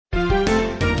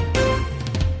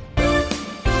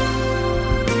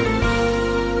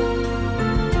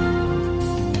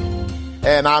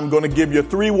and I'm going to give you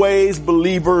 3 ways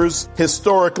believers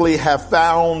historically have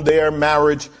found their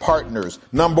marriage partners.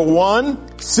 Number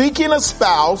 1, seeking a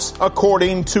spouse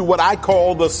according to what I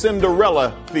call the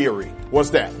Cinderella theory.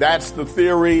 What's that? That's the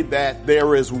theory that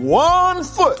there is one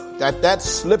foot that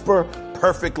slipper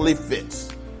perfectly fits.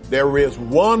 There is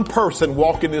one person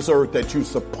walking this earth that you're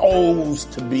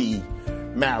supposed to be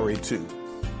married to.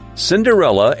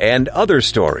 Cinderella and other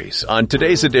stories on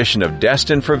today's edition of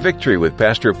Destined for Victory with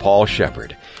Pastor Paul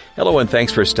Shepherd. Hello and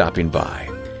thanks for stopping by.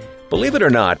 Believe it or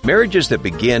not, marriages that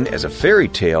begin as a fairy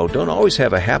tale don't always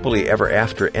have a happily ever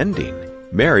after ending.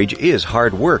 Marriage is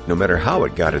hard work no matter how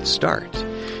it got its start.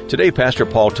 Today, Pastor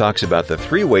Paul talks about the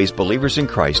 3 ways believers in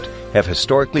Christ have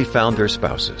historically found their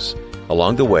spouses.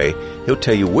 Along the way, he'll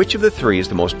tell you which of the 3 is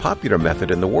the most popular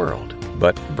method in the world.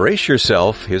 But brace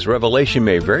yourself, his revelation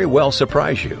may very well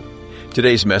surprise you.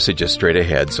 Today's message is straight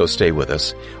ahead, so stay with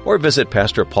us, or visit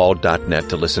pastorpaul.net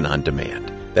to listen on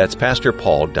demand. That's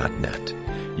pastorpaul.net.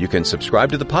 You can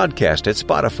subscribe to the podcast at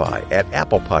Spotify, at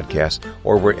Apple Podcasts,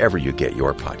 or wherever you get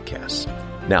your podcasts.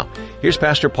 Now, here's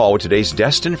Pastor Paul with today's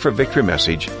Destined for Victory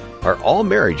message. Are all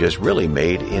marriages really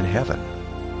made in heaven?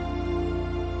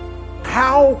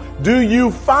 How do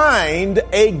you find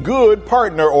a good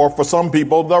partner, or for some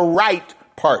people, the right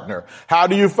partner? How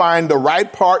do you find the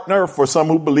right partner? For some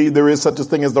who believe there is such a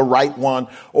thing as the right one,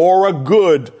 or a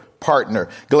good partner.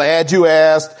 Glad you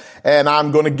asked, and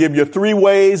I'm going to give you 3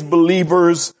 ways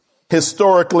believers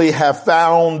historically have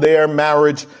found their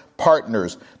marriage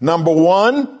partners. Number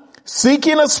 1,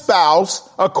 seeking a spouse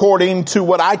according to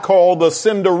what I call the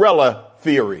Cinderella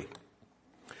theory.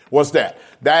 What's that?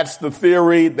 That's the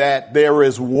theory that there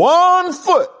is one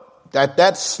foot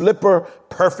that slipper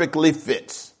perfectly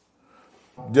fits.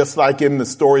 Just like in the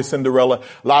story Cinderella,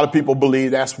 a lot of people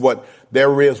believe that's what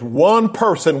there is one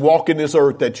person walking this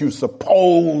earth that you're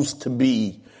supposed to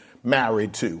be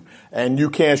married to. And you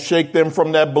can't shake them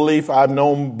from that belief. I've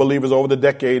known believers over the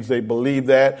decades, they believe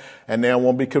that, and they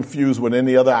won't be confused with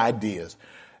any other ideas.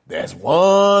 There's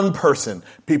one person.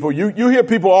 People, you hear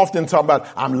people often talk about,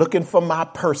 I'm looking for my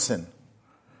person.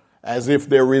 As if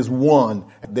there is one.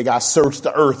 They got to search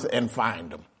the earth and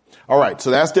find them. All right, so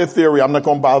that's their theory. I'm not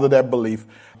going to bother that belief.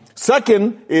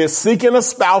 Second is seeking a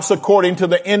spouse according to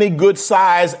the any good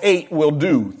size 8 will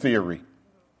do theory.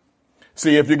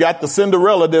 See, if you got the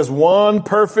Cinderella, there's one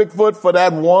perfect foot for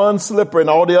that one slipper and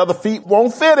all the other feet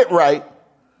won't fit it right.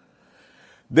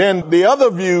 Then the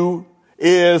other view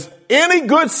is any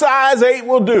good size 8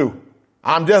 will do.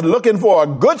 I'm just looking for a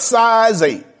good size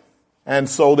 8. And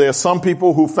so there's some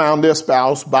people who found their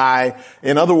spouse by,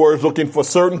 in other words, looking for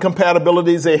certain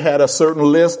compatibilities. They had a certain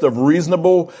list of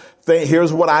reasonable things.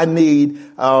 Here's what I need in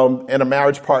a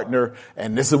marriage partner,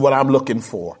 and this is what I'm looking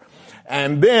for.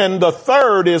 And then the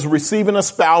third is receiving a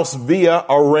spouse via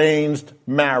arranged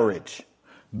marriage.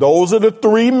 Those are the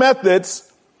 3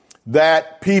 methods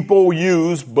that people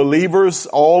use, believers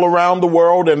all around the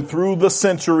world and through the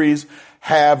centuries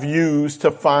have used to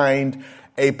find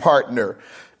a partner.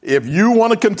 If you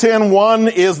want to contend one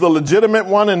is the legitimate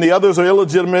one and the others are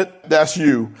illegitimate, that's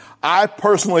you. I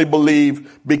personally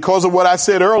believe, because of what I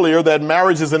said earlier, that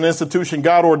marriage is an institution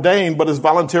God ordained, but is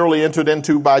voluntarily entered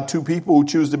into by 2 people who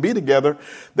choose to be together,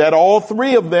 that all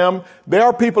 3 of them, there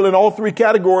are people in all 3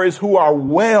 categories who are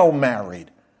well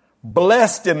married,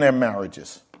 blessed in their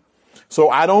marriages. So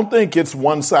I don't think it's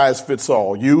one size fits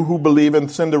all. You who believe in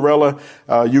Cinderella,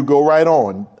 you go right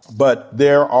on. But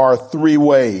there are 3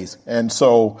 ways, and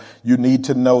so you need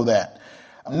to know that.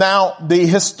 Now, the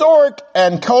historic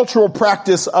and cultural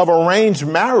practice of arranged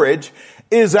marriage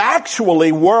is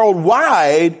actually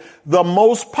worldwide the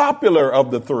most popular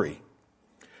of the 3.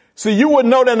 See, you would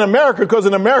know that in America, because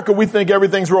in America we think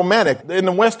everything's romantic. In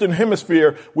the Western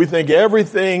Hemisphere, we think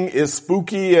everything is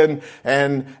spooky and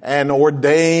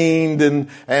ordained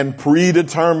and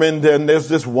predetermined, and there's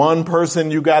this one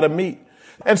person you got to meet.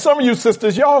 And some of you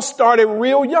sisters, y'all started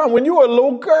real young. When you were a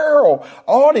little girl,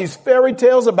 all these fairy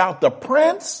tales about the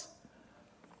prince.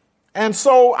 And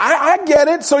so I get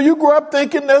it. So you grew up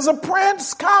thinking there's a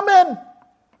prince coming.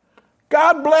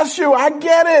 God bless you. I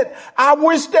get it. I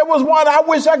wish there was one. I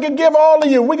wish I could give all of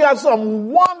you. We got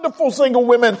some wonderful single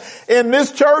women in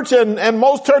this church and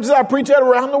most churches I preach at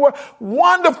around the world.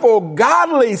 Wonderful,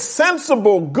 godly,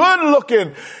 sensible, good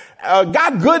looking,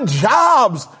 got good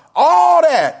jobs, all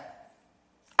that.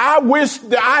 I wish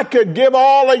that I could give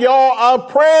all of y'all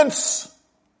a prince.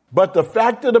 But the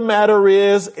fact of the matter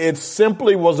is, it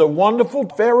simply was a wonderful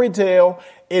fairy tale.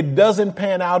 It doesn't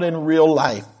pan out in real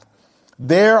life.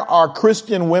 There are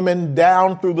Christian women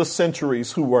down through the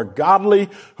centuries who were godly,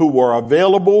 who were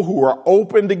available, who were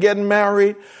open to getting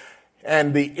married.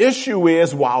 And the issue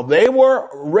is, while they were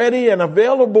ready and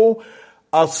available,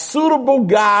 a suitable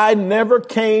guy never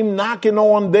came knocking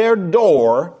on their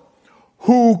door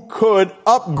who could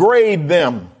upgrade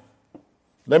them.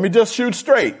 Let me just shoot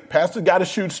straight. Pastor got to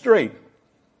shoot straight.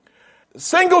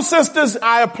 Single sisters,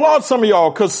 I applaud some of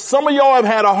y'all because some of y'all have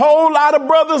had a whole lot of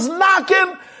brothers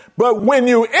knocking, but when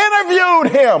you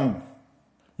interviewed him,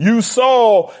 you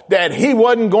saw that he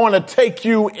wasn't going to take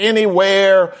you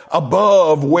anywhere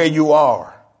above where you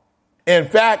are. In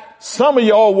fact, some of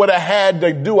y'all would have had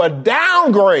to do a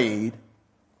downgrade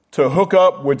to hook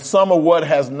up with some of what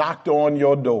has knocked on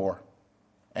your door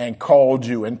and called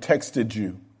you and texted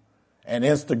you and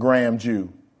Instagrammed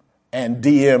you and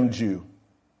DM'd you.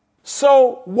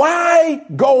 So why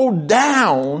go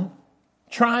down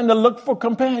trying to look for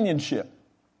companionship?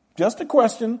 Just a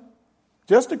question,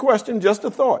 just a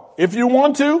thought. If you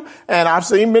want to, and I've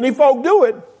seen many folk do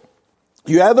it,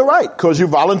 you have the right because you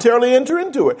voluntarily enter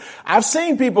into it. I've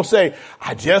seen people say,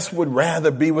 I just would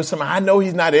rather be with somebody. I know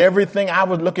he's not everything I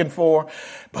was looking for,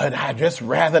 but I'd just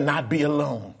rather not be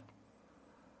alone.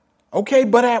 Okay,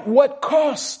 but at what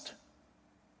cost?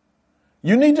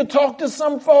 You need to talk to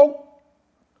some folk.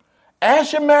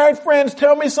 Ask your married friends,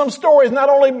 tell me some stories. Not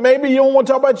only maybe you don't want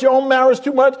to talk about your own marriage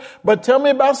too much, but tell me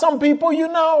about some people you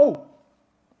know.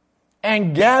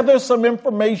 And gather some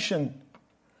information.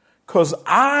 Because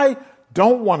I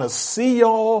don't want to see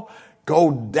y'all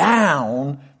go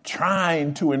down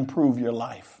trying to improve your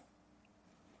life.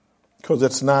 Because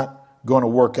it's not going to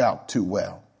work out too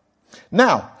well.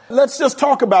 Now, let's just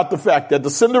talk about the fact that the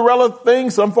Cinderella thing,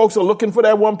 some folks are looking for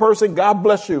that one person. God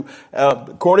bless you.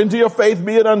 According to your faith,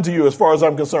 be it unto you as far as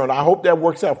I'm concerned. I hope that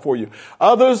works out for you.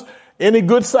 Others, any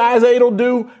good size 8 will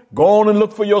do. Go on and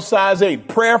look for your size 8.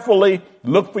 Prayerfully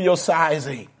look for your size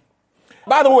 8.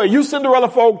 By the way, you Cinderella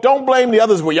folk, don't blame the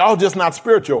others. Well, y'all just not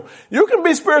spiritual. You can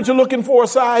be spiritual looking for a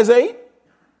size 8.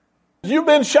 You've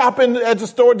been shopping at the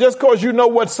store just because you know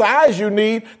what size you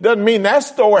need doesn't mean that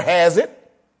store has it.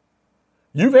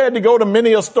 You've had to go to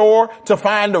many a store to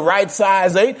find the right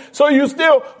size 8. So you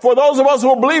still, for those of us who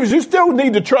are believers, you still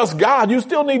need to trust God. You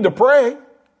still need to pray.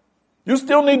 You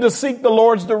still need to seek the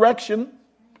Lord's direction.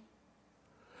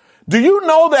 Do you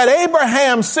know that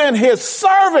Abraham sent his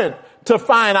servant to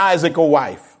find Isaac a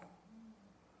wife?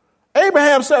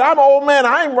 Abraham said, I'm an old man.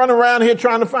 I ain't running around here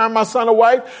trying to find my son a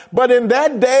wife. But in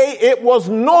that day, it was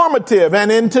normative.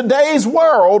 And in today's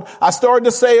world, I started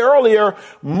to say earlier,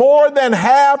 more than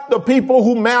half the people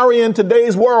who marry in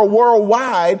today's world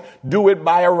worldwide do it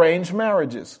by arranged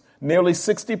marriages. Nearly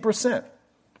 60%.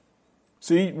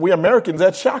 See, we Americans,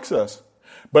 that shocks us.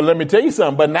 But let me tell you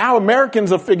something. But now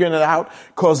Americans are figuring it out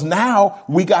because now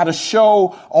we got a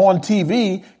show on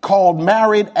TV called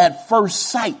Married at First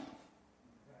Sight.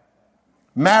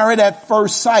 Married at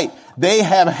First Sight. They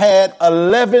have had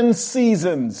 11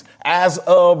 seasons as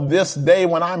of this day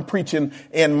when I'm preaching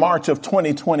in March of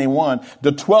 2021.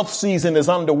 The 12th season is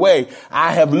underway.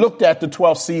 I have looked at the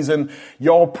 12th season.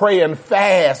 Y'all pray and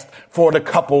fast for the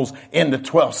couples in the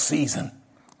 12th season.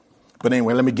 But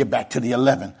anyway, let me get back to the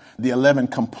 11. The 11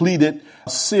 completed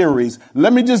series.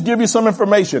 Let me just give you some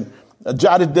information. I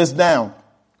jotted this down.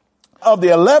 Of the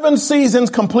 11 seasons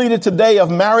completed today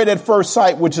of Married at First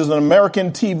Sight, which is an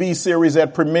American TV series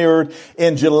that premiered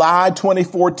in July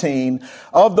 2014,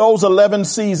 of those 11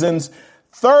 seasons,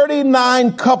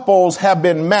 39 couples have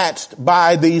been matched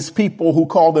by these people who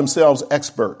call themselves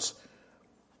experts.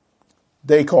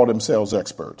 They call themselves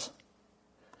experts.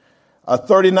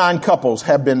 39 couples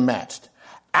have been matched.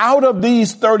 Out of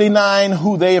these 39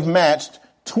 who they have matched,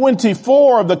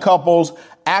 24 of the couples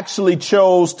actually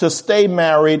chose to stay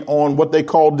married on what they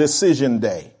call decision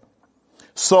day.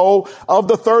 So of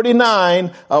the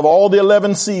 39 of all the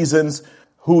 11 seasons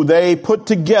who they put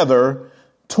together,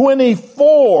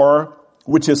 24,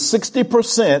 which is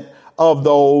 60% of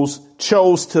those,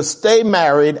 chose to stay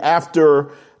married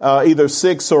after either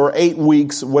 6 or 8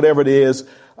 weeks, whatever it is,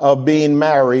 of being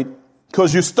married.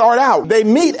 Because you start out, they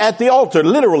meet at the altar,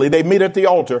 literally they meet at the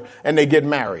altar and they get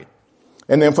married.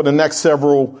 And then for the next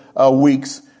several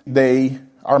weeks, they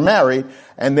are married.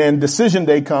 And then decision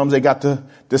day comes. They got to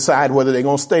decide whether they're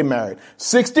going to stay married.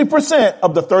 60%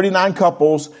 of the 39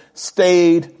 couples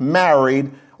stayed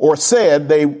married or said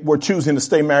they were choosing to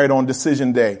stay married on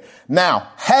decision day. Now,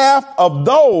 half of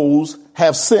those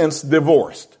have since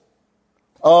divorced.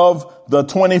 Of the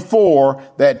 24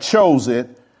 that chose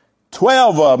it,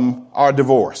 12 of them are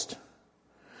divorced.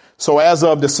 So as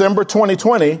of December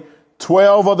 2020,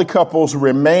 12 of the couples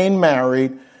remain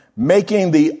married,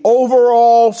 making the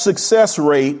overall success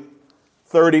rate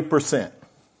 30%.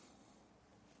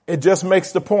 It just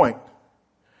makes the point.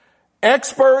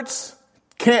 Experts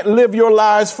can't live your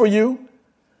lives for you.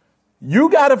 You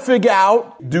got to figure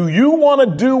out, do you want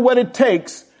to do what it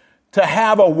takes to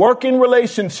have a working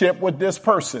relationship with this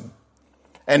person?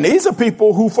 And these are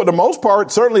people who, for the most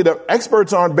part, certainly the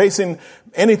experts aren't basing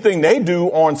anything they do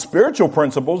on spiritual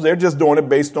principles. They're just doing it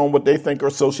based on what they think are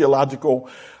sociological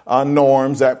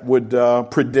norms that would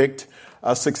predict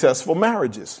successful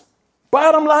marriages.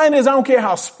 Bottom line is, I don't care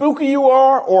how spooky you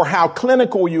are or how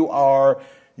clinical you are,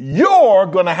 you're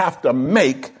going to have to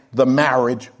make the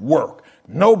marriage work.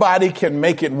 Nobody can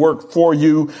make it work for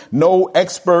you. No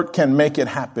expert can make it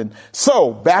happen.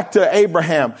 So back to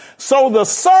Abraham. So the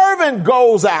servant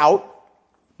goes out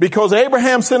because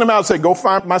Abraham sent him out and said, go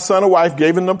find my son a wife,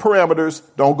 gave him the parameters.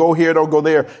 Don't go here, don't go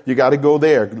there. You got to go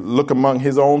there. Look among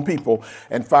his own people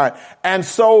and find. And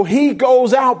so he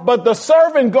goes out, but the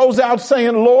servant goes out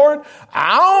saying, Lord,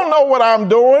 I don't know what I'm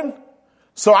doing.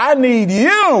 So I need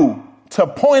you to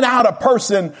point out a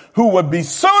person who would be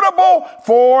suitable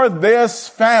for this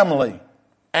family.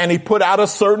 And he put out a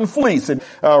certain fleece. And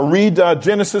read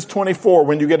Genesis 24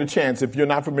 when you get a chance, if you're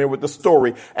not familiar with the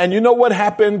story. And you know what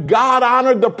happened? God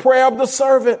honored the prayer of the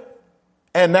servant.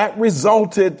 And that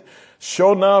resulted,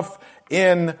 sure enough,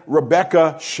 in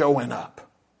Rebekah showing up.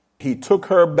 He took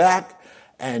her back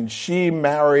and she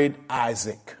married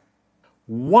Isaac.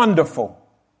 Wonderful.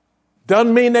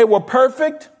 Doesn't mean they were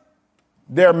perfect.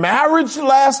 Their marriage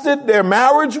lasted. Their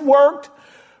marriage worked.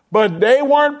 But they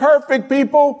weren't perfect,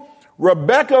 people.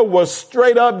 Rebekah was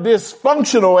straight up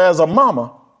dysfunctional as a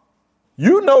mama.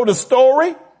 You know the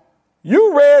story.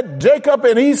 You read Jacob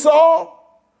and Esau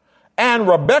and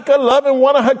Rebekah loving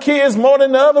one of her kids more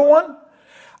than the other one.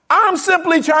 I'm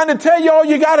simply trying to tell y'all,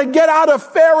 you got to get out of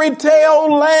fairy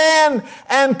tale land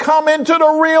and come into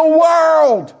the real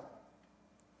world.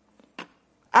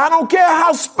 I don't care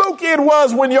how spooky it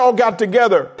was when y'all got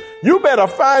together. You better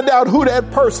find out who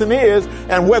that person is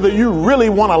and whether you really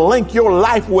want to link your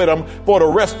life with them for the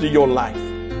rest of your life.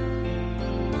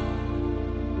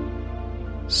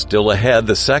 Still ahead,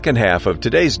 the second half of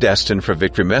today's Destined for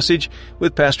Victory message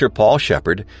with Pastor Paul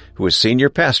Shepard, who is Senior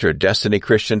Pastor at Destiny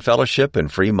Christian Fellowship in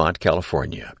Fremont,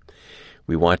 California.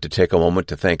 We want to take a moment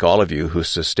to thank all of you who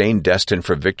sustain Destined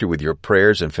for Victory with your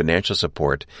prayers and financial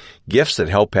support, gifts that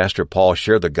help Pastor Paul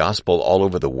share the gospel all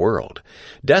over the world.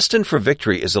 Destined for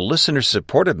Victory is a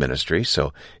listener-supported ministry,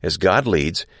 so as God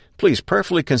leads, please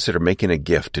prayerfully consider making a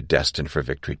gift to Destined for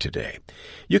Victory today.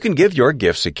 You can give your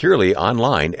gift securely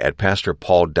online at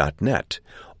pastorpaul.net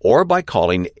or by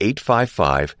calling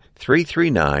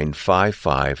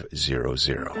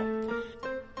 855-339-5500.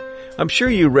 I'm sure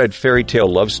you read fairy tale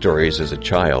love stories as a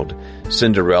child,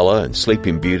 Cinderella and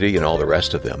Sleeping Beauty and all the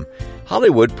rest of them.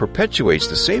 Hollywood perpetuates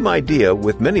the same idea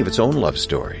with many of its own love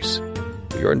stories.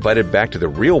 You're invited back to the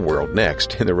real world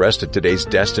next, and the rest of today's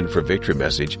Destined for Victory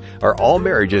message are all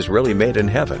marriages really made in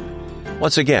heaven.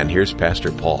 Once again, here's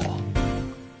Pastor Paul.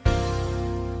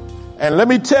 And let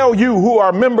me tell you who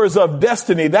are members of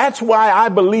Destiny, that's why I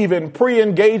believe in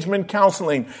pre-engagement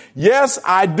counseling. Yes,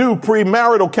 I do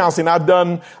premarital counseling. I've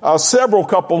done several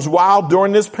couples while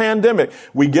during this pandemic.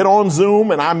 We get on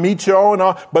Zoom and I meet y'all and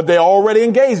all, but they're already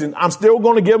engaged. I'm still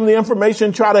going to give them the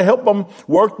information, try to help them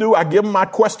work through. I give them my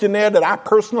questionnaire that I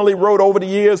personally wrote over the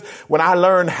years when I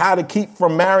learned how to keep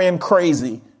from marrying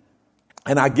crazy.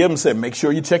 And I give them, said, make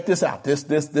sure you check this out. This.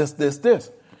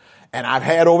 And I've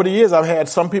had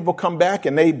some people come back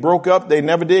and they broke up. They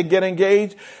never did get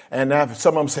engaged. And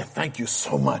some of them said, thank you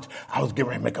so much. I was getting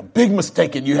ready to make a big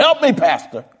mistake and you helped me,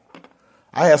 Pastor.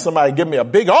 I had somebody give me a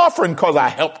big offering because I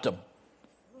helped them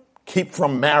keep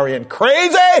from marrying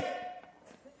crazy.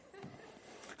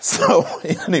 So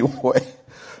anyway,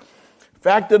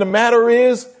 fact of the matter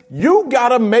is you got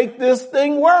to make this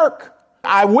thing work.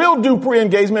 I will do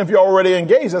pre-engagement if you're already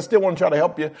engaged. I still want to try to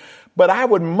help you. But I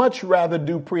would much rather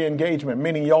do pre-engagement,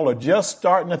 meaning y'all are just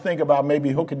starting to think about maybe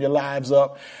hooking your lives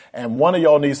up. And one of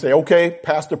y'all needs to say, okay,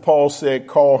 Pastor Paul said,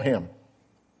 call him.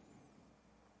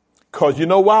 Because you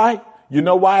know why? You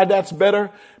know why that's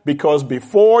better? Because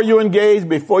before you engage,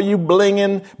 before you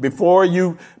blinging, before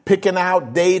you picking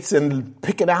out dates and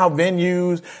picking out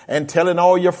venues and telling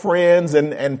all your friends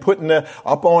and putting up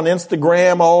on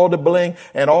Instagram all the bling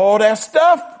and all that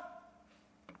stuff,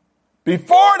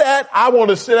 before that, I want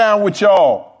to sit down with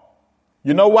y'all.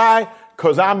 You know why?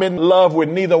 Because I'm in love with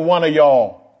neither one of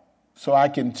y'all. So I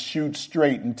can shoot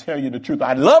straight and tell you the truth.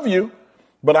 I love you,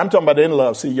 but I'm talking about in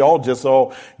love. See, y'all just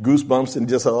all goosebumps and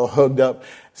just all hugged up.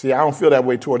 See, I don't feel that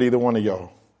way toward either one of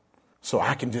y'all. So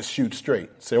I can just shoot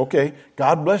straight. Say, okay,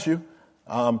 God bless you.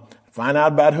 Find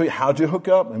out about how'd you hook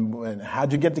up and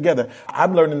how'd you get together.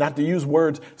 I'm learning not to use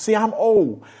words. See, I'm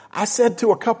old. I said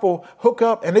to a couple, hook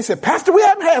up, and they said, Pastor, we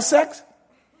haven't had sex.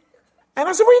 And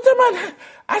I said, what are you talking about?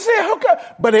 I said, hook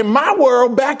up. But in my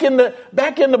world, back in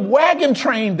the wagon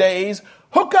train days,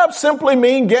 hook up simply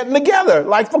mean getting together,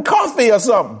 like for coffee or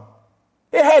something.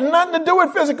 It had nothing to do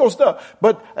with physical stuff.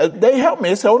 But they helped me.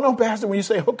 They said, oh, no, Pastor, when you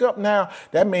say hook up now,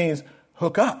 that means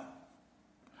hook up.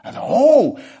 I said,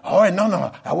 oh, all right,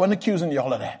 no. I wasn't accusing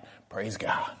y'all of that. Praise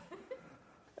God.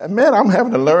 And man, I'm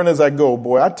having to learn as I go.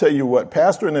 Boy, I tell you what,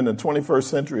 pastoring in the 21st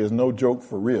century is no joke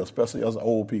for real, especially us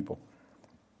old people.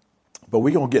 But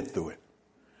we're going to get through it.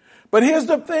 But here's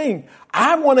the thing.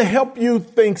 I want to help you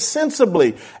think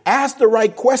sensibly. Ask the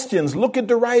right questions. Look at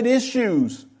the right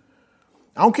issues.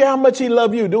 I don't care how much he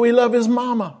love you. Do he love his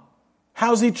mama?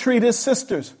 How's he treat his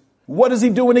sisters? What does he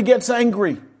do when he gets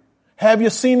angry? Have you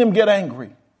seen him get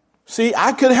angry? See,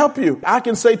 I could help you. I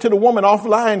can say to the woman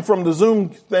offline from the Zoom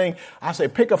thing, I say,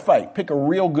 pick a fight. Pick a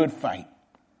real good fight.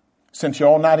 Since you're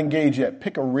all not engaged yet,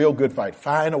 pick a real good fight.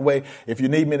 Find a way. If you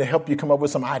need me to help you come up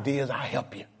with some ideas, I'll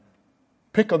help you.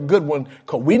 Pick a good one,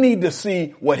 because we need to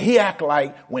see what he act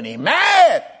like when he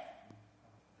mad.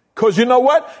 Because you know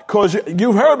what? Because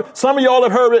you've heard it. Some of y'all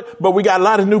have heard it, but we got a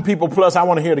lot of new people. Plus, I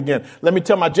want to hear it again. Let me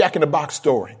tell my Jack in the Box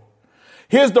story.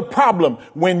 Here's the problem.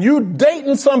 When you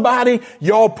dating somebody,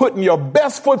 y'all putting your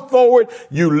best foot forward.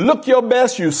 You look your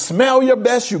best. You smell your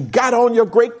best. You got on your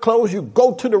great clothes. You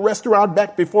go to the restaurant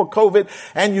back before COVID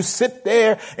and you sit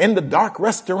there in the dark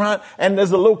restaurant and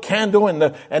there's a little candle and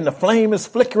the flame is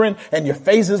flickering and your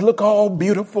faces look all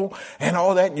beautiful and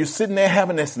all that. And you're sitting there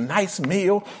having this nice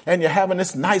meal and you're having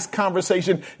this nice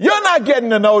conversation. You're not getting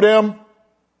to know them.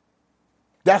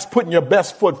 That's putting your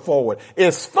best foot forward.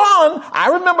 It's fun. I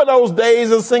remember those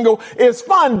days as single. It's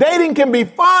fun. Dating can be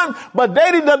fun, but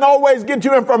dating doesn't always get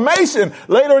you information.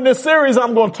 Later in this series,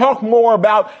 I'm going to talk more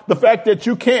about the fact that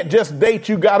you can't just date.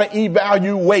 You got to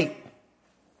evaluate.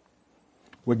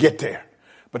 We'll get there.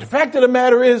 But the fact of the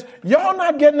matter is, y'all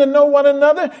not getting to know one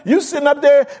another. You sitting up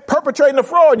there perpetrating a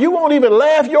fraud. You won't even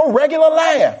laugh your regular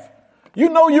laugh. You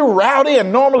know you're rowdy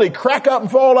and normally crack up and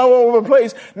fall all over the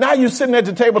place. Now you're sitting at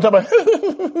the table talking.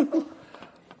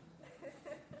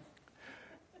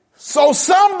 So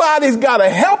somebody's got to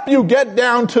help you get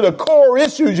down to the core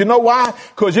issues. You know why?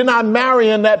 Because you're not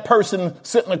marrying that person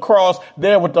sitting across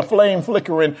there with the flame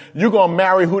flickering. You're going to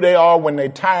marry who they are when they're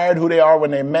tired, who they are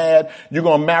when they're mad. You're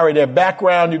going to marry their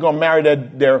background. You're going to marry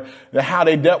their how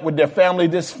they dealt with their family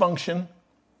dysfunction.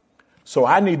 So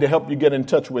I need to help you get in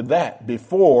touch with that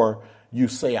before you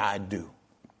say I do.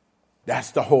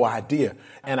 That's the whole idea.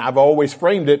 And I've always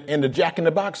framed it in the Jack in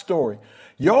the Box story.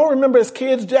 Y'all remember as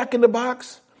kids, Jack in the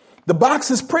Box? The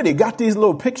box is pretty. Got these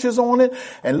little pictures on it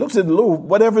and looks at the little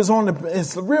whatever's on it.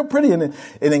 It's real pretty and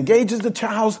it engages the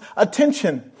child's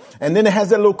attention. And then it has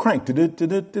that little crank.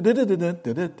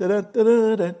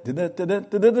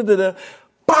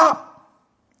 Pop!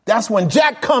 That's when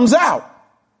Jack comes out.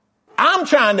 I'm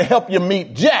trying to help you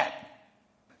meet Jack.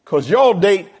 Because y'all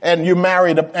date and you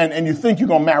marry and you think you're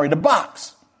going to marry the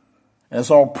box. And it's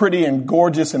all pretty and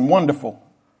gorgeous and wonderful.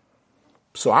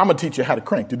 So I'm going to teach you how to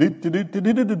crank.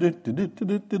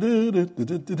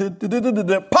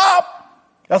 Pop!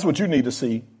 That's what you need to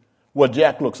see, what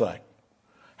Jack looks like.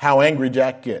 How angry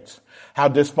Jack gets. How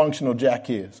dysfunctional Jack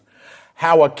is.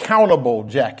 How accountable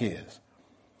Jack is.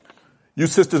 You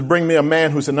sisters bring me a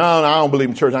man who said, no, I don't believe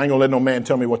in church. I ain't going to let no man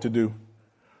tell me what to do.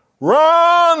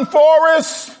 Run,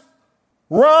 Forrest.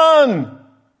 Run.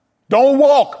 Don't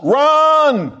walk.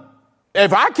 Run.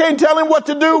 If I can't tell him what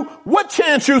to do, what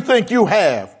chance you think you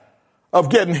have of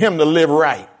getting him to live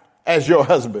right as your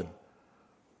husband?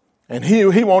 And he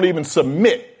won't even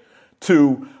submit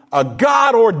to a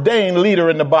God-ordained leader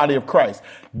in the body of Christ.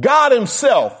 God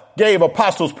himself gave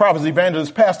apostles, prophets,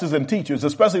 evangelists, pastors, and teachers,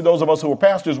 especially those of us who are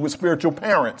pastors with spiritual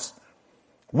parents.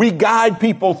 We guide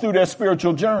people through their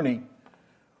spiritual journey.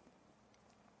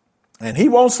 And he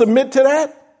won't submit to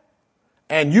that?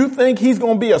 And you think he's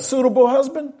going to be a suitable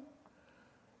husband?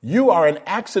 You are an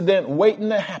accident waiting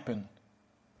to happen.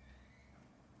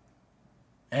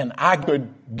 And I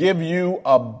could give you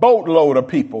a boatload of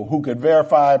people who could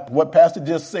verify what Pastor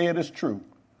just said is true.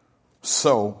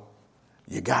 So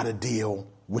you got to deal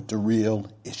with the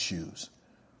real issues.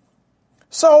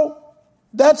 So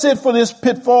that's it for this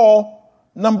pitfall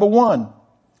number one.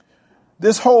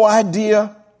 This whole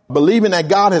idea, believing that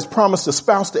God has promised a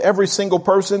spouse to every single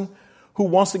person who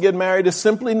wants to get married, is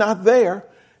simply not there.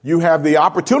 You have the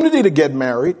opportunity to get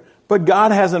married, but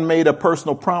God hasn't made a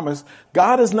personal promise.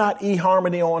 God is not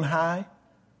eHarmony on high,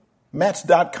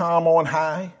 Match.com on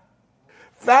high.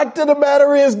 Fact of the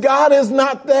matter is, God is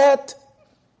not that.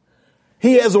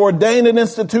 He has ordained an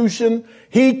institution.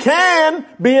 He can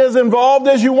be as involved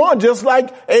as you want, just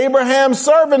like Abraham's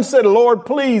servant said, Lord,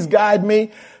 please guide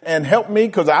me and help me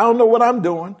because I don't know what I'm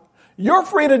doing. You're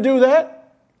free to do that.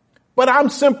 But I'm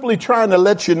simply trying to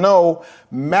let you know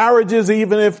marriages,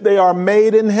 even if they are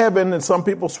made in heaven, and some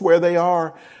people swear they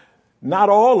are, not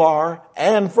all are.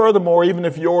 And furthermore, even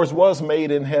if yours was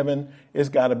made in heaven, it's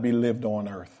got to be lived on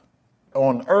earth.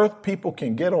 On earth, people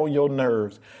can get on your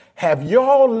nerves. Have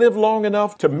y'all lived long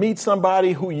enough to meet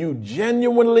somebody who you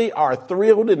genuinely are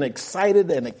thrilled and excited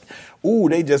and,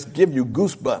 they just give you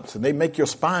goosebumps and they make your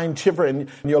spine shiver and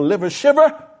your liver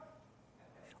shiver?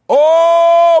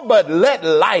 Oh, but let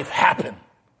life happen.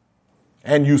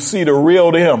 And you see the real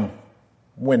them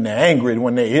when they're angry,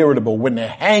 when they're irritable, when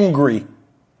they're hungry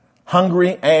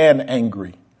and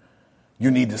angry.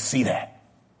 You need to see that.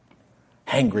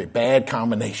 Hangry, bad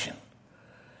combination.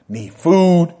 Need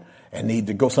food and need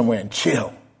to go somewhere and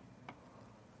chill.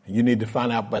 You need to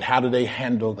find out, but how do they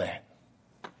handle that?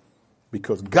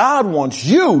 Because God wants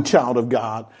you, child of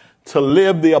God, to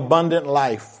live the abundant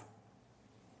life.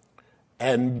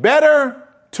 And better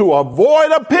to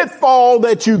avoid a pitfall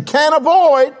that you can't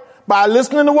avoid by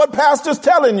listening to what pastor's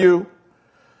telling you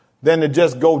than to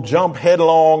just go jump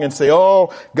headlong and say,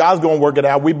 oh, God's going to work it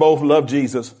out. We both love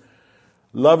Jesus.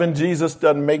 Loving Jesus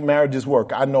doesn't make marriages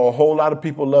work. I know a whole lot of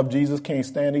people love Jesus, can't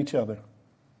stand each other.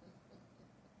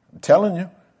 I'm telling you,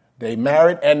 they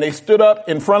married and they stood up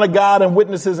in front of God and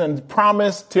witnesses and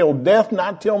promised till death,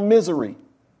 not till misery.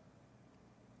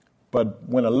 But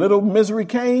when a little misery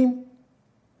came,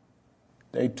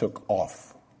 they took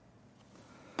off.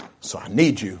 So I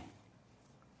need you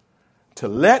to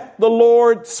let the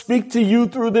Lord speak to you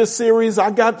through this series.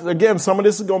 Again, some of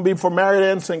this is going to be for married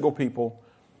and single people.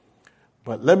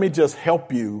 But let me just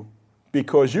help you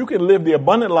because you can live the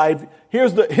abundant life.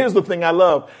 Here's the thing I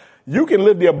love. You can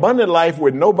live the abundant life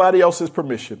with nobody else's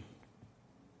permission.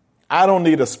 I don't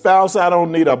need a spouse. I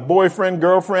don't need a boyfriend,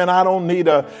 girlfriend. I don't need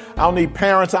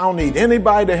parents. I don't need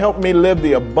anybody to help me live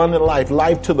the abundant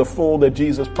life to the full that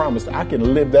Jesus promised. I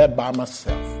can live that by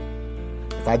myself.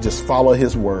 If I just follow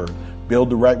his word,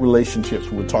 build the right relationships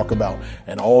we'll talk about,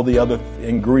 and all the other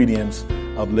ingredients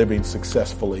of living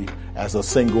successfully as a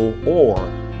single or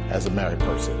as a married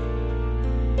person.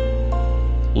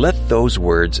 Let those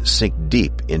words sink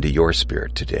deep into your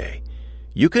spirit today.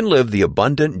 You can live the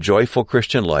abundant, joyful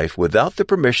Christian life without the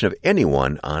permission of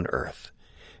anyone on earth.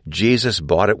 Jesus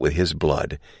bought it with his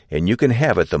blood, and you can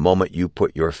have it the moment you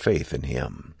put your faith in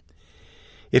him.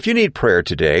 If you need prayer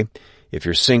today, if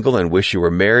you're single and wish you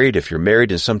were married, if you're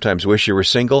married and sometimes wish you were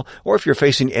single, or if you're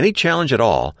facing any challenge at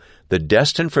all, the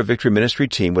Destined for Victory ministry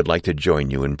team would like to join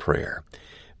you in prayer.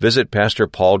 Visit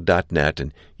PastorPaul.net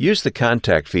and use the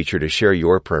contact feature to share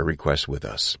your prayer requests with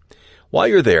us. While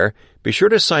you're there, be sure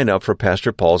to sign up for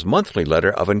Pastor Paul's monthly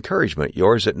letter of encouragement,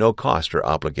 yours at no cost or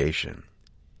obligation.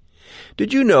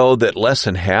 Did you know that less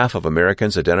than half of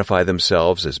Americans identify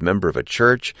themselves as member of a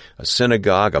church, a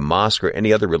synagogue, a mosque, or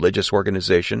any other religious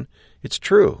organization? It's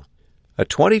true. A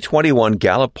 2021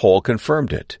 Gallup poll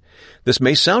confirmed it. This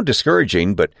may sound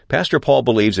discouraging, but Pastor Paul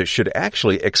believes it should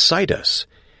actually excite us.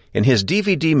 In his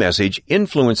DVD message,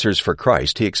 Influencers for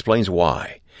Christ, he explains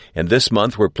why. And this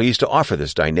month, we're pleased to offer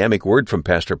this dynamic word from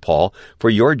Pastor Paul for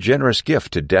your generous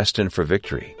gift to Destined for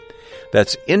Victory.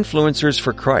 That's Influencers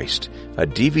for Christ, a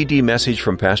DVD message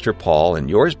from Pastor Paul and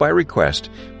yours by request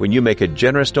when you make a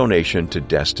generous donation to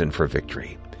Destined for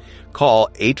Victory. Call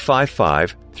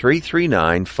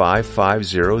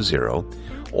 855-339-5500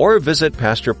 or visit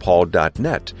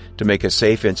PastorPaul.net to make a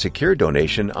safe and secure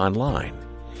donation online.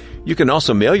 You can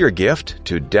also mail your gift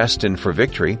to Destined for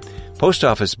Victory, Post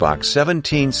Office Box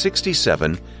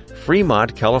 1767,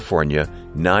 Fremont, California,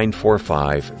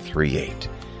 94538.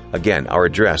 Again, our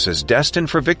address is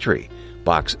Destined for Victory,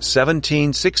 Box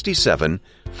 1767,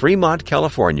 Fremont,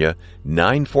 California,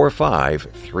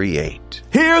 94538.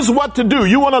 Here's what to do.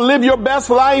 You want to live your best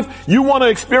life? You want to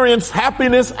experience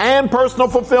happiness and personal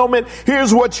fulfillment?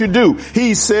 Here's what you do.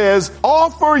 He says,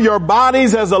 offer your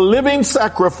bodies as a living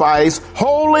sacrifice,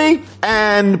 holy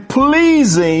and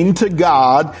pleasing to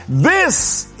God.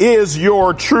 This is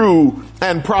your true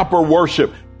and proper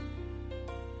worship.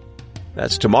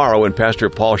 That's tomorrow when Pastor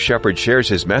Paul Shepard shares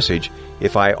his message,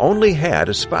 If I Only Had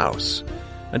a Spouse.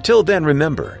 Until then,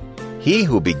 remember, he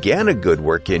who began a good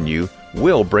work in you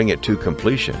will bring it to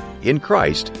completion. In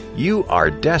Christ, you are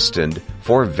destined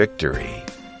for victory.